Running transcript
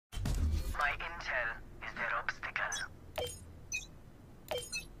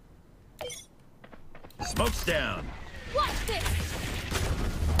Smoke's down. Watch this.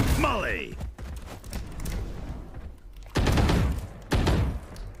 Molly.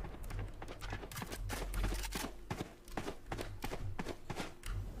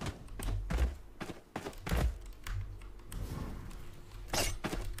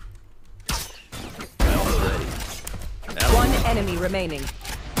 One enemy remaining.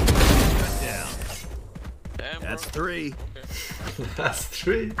 Down. Damn, That's bro. 3. That's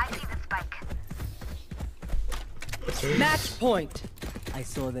 3. I see the spike. Match point. I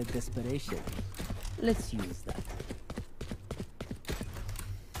saw the desperation. Let's use that.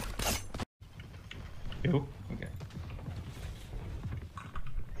 Jo, okej.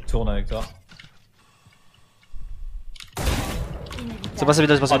 Tourne avec toi. C'est passé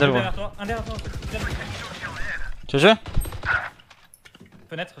vite, c'est passé vite. Derrière toi, un derrière toi. Tu veux jouer?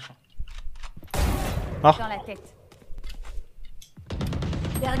 Fenêtre, champ. Ah. Dans la tête.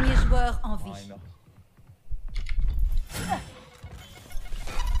 Dernier joueur en vie. Ah, il meurt.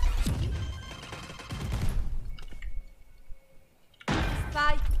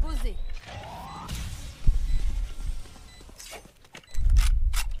 Spike posé.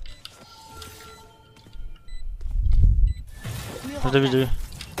 Je l'ai vu, je l'ai vu.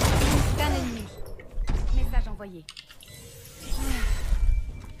 Scan ennemi. Message envoyé.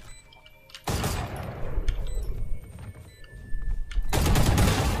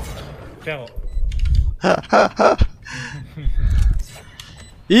 Frérot.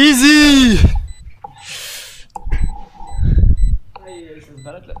 Easy! Ça se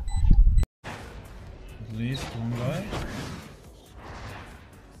balade là. Please, one guy.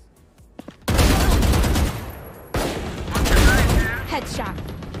 Headshot.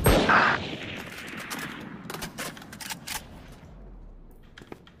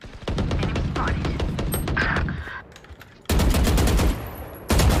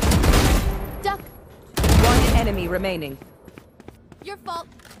 Duck. One enemy remaining. Your fault.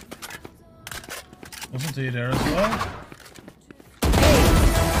 Wasn't he there as well?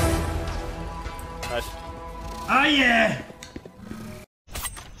 Nice. Ah yeah!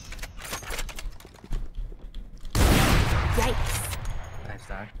 Yikes. Nice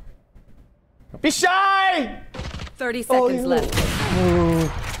dog. Be shy! 30 seconds left.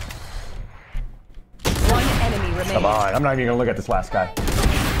 One enemy remaining. Come on, I'm not even gonna look at this last guy. You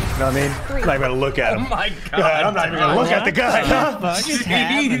know what I mean? I'm not even gonna look at him. Oh my god. God, I'm not even gonna look at the guy. Huh? What is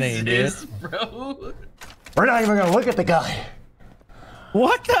happening, dude? Bro. We're not even gonna look at the guy.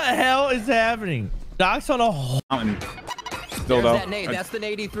 What the hell is happening? Doc's on a mountain. Still though. That nade. That's the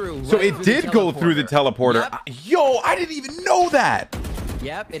nade he threw. So right it through did the go through the teleporter. Yep. Yo, I didn't even know that.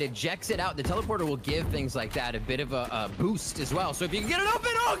 Yep, it ejects it out. The teleporter will give things like that a bit of a boost as well. So if you can get it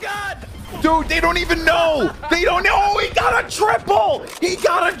open, oh god! Dude, they don't even know. They don't know. Oh, he got a triple. He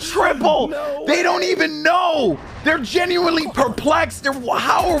got a triple. No they don't even know. They're genuinely perplexed.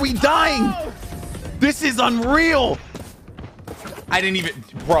 How are we dying? This is unreal. I didn't even,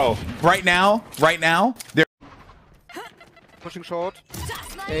 bro. Right now, they're Pushing short.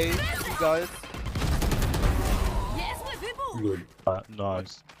 Hey, you guys. Yes, my people. Good.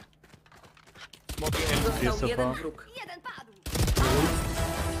 Nice. Jeden padł.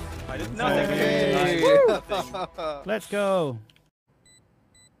 Hey. Let's go.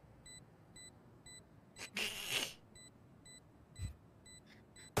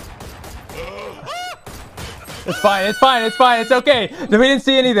 It's fine, it's fine, it's fine, it's okay. We didn't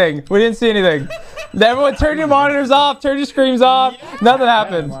see anything. We didn't see anything. Everyone turn your monitors off, turn your screens off. Nothing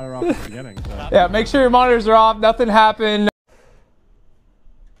happened. Yeah, make sure your monitors are off. Nothing happened.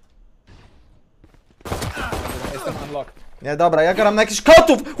 Nie, dobra, ja gram na jakichś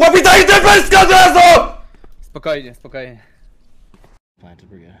kotów! Łapitaj defenska od razu! Spokojnie, spokojnie. Planted,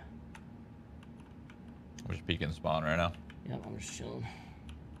 we're good. We're just peeking spawn right now. Yeah, I'm just chilling.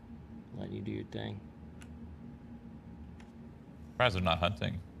 Letting you do your thing. Surprised they're not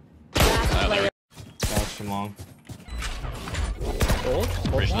hunting. That's too long.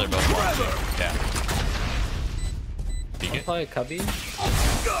 Pretty sure they're both. Yeah. Peek it. Probably a cubby.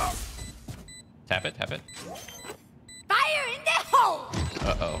 Tap it, tap it. Fire in the hole.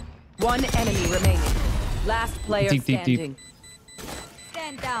 Uh-oh. One enemy remaining. Last player Deep, deep, deep. standing.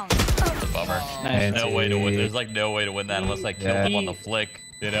 Stand down. That's a bummer. Nice. No way to win. There's like no way to win that unless I kill them on the flick,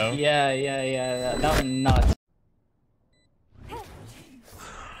 you know? Yeah. That was nuts.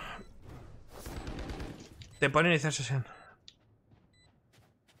 Tiempo en iniciar sesión.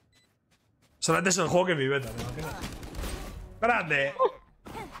 Solamente es el juego que vive también. ¡Grande!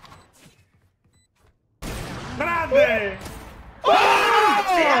 ¡Grande!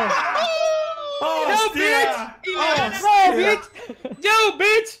 ¡Oh! Yo,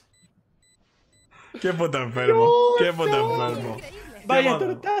 bitch! Qué puto enfermo. Qué puto enfermo. Vaya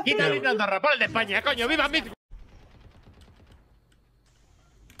torta. Quita el Andorra, por el de España, coño. ¡Viva mi! Nice,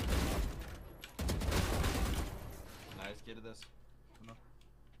 get this.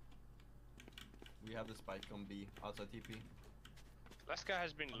 We have the spike on B, outside TP. Last guy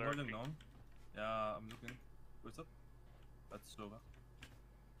has been lurking. Yeah, I'm looking. What's up? That's slower.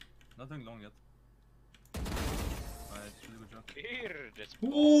 Nothing long yet. Nice, really good job. Here, that's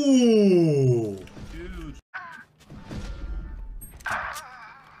Ooh! Huge.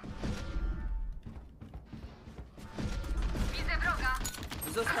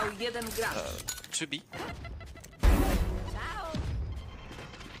 Został jeden gracz. to be.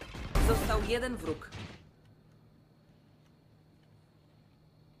 Został jeden wróg.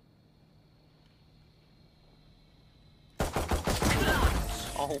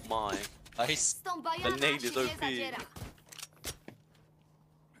 Oh my. Nice. The nade is OP.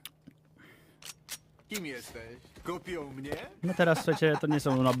 Kim jesteś? Kopią mnie? No teraz słuchajcie, to nie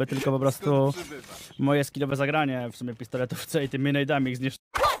są noby, tylko po prostu moje skillowe zagranie w sumie pistoletówce i tymi nade'ami ich zniszczyć.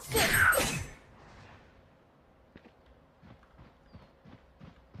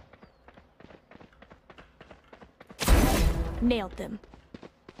 Nailed them.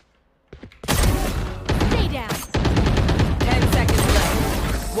 Stay down. 10 seconds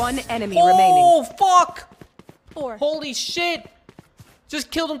left. One enemy remaining. Oh, fuck! 4. Holy shit!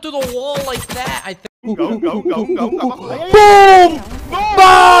 Just killed him through the wall like that, I think. Go, go, go, go, go. Boom!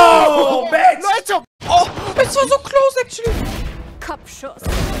 Boom! Bitch! Oh, it's so close actually! Cup shots.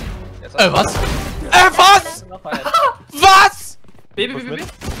 Was? Was? Was? Baby.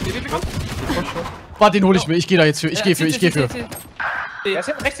 Warte, den hol ich mir. Ich gehe da jetzt für. Ich gehe für. Er ist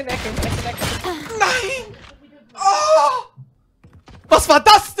hinten rechts in der Ecke. Nein! Oh! Was war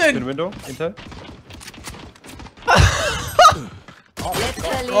das denn? In Window, Intel.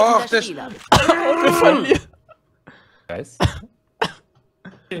 Letzter lebender Spieler. Wir verlieren. Nice.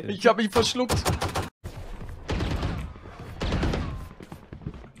 Ich hab mich verschluckt.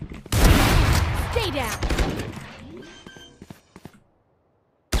 Stay down.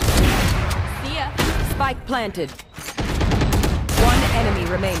 See ya. Spike planted. One enemy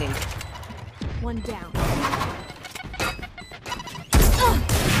remaining. One down.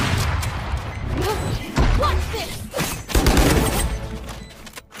 Watch this.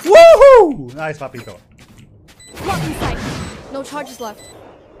 Woohoo! Nice, Papito. Lock in sight. No charges left.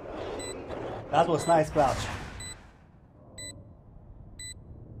 That was nice, Crouch.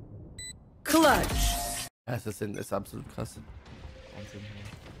 Clutch. Das ist absolut krass.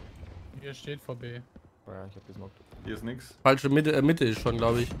 Hier steht vor B. Ja, ich hab gesmockt. Hier ist nix. Falsche Mitte ist schon,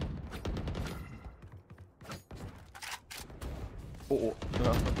 glaube ich. Oh.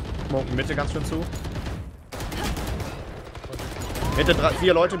 Ja. Smoken Mitte ganz schön zu. Mitte,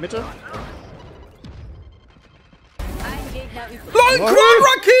 4 Leute, Mitte. Ein Gegner übrig. LOL,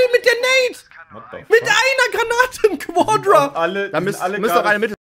 Quadra Kill mit der Nade! Mit einer Granaten, Quadra! Alle, da müsste auch eine Mitte.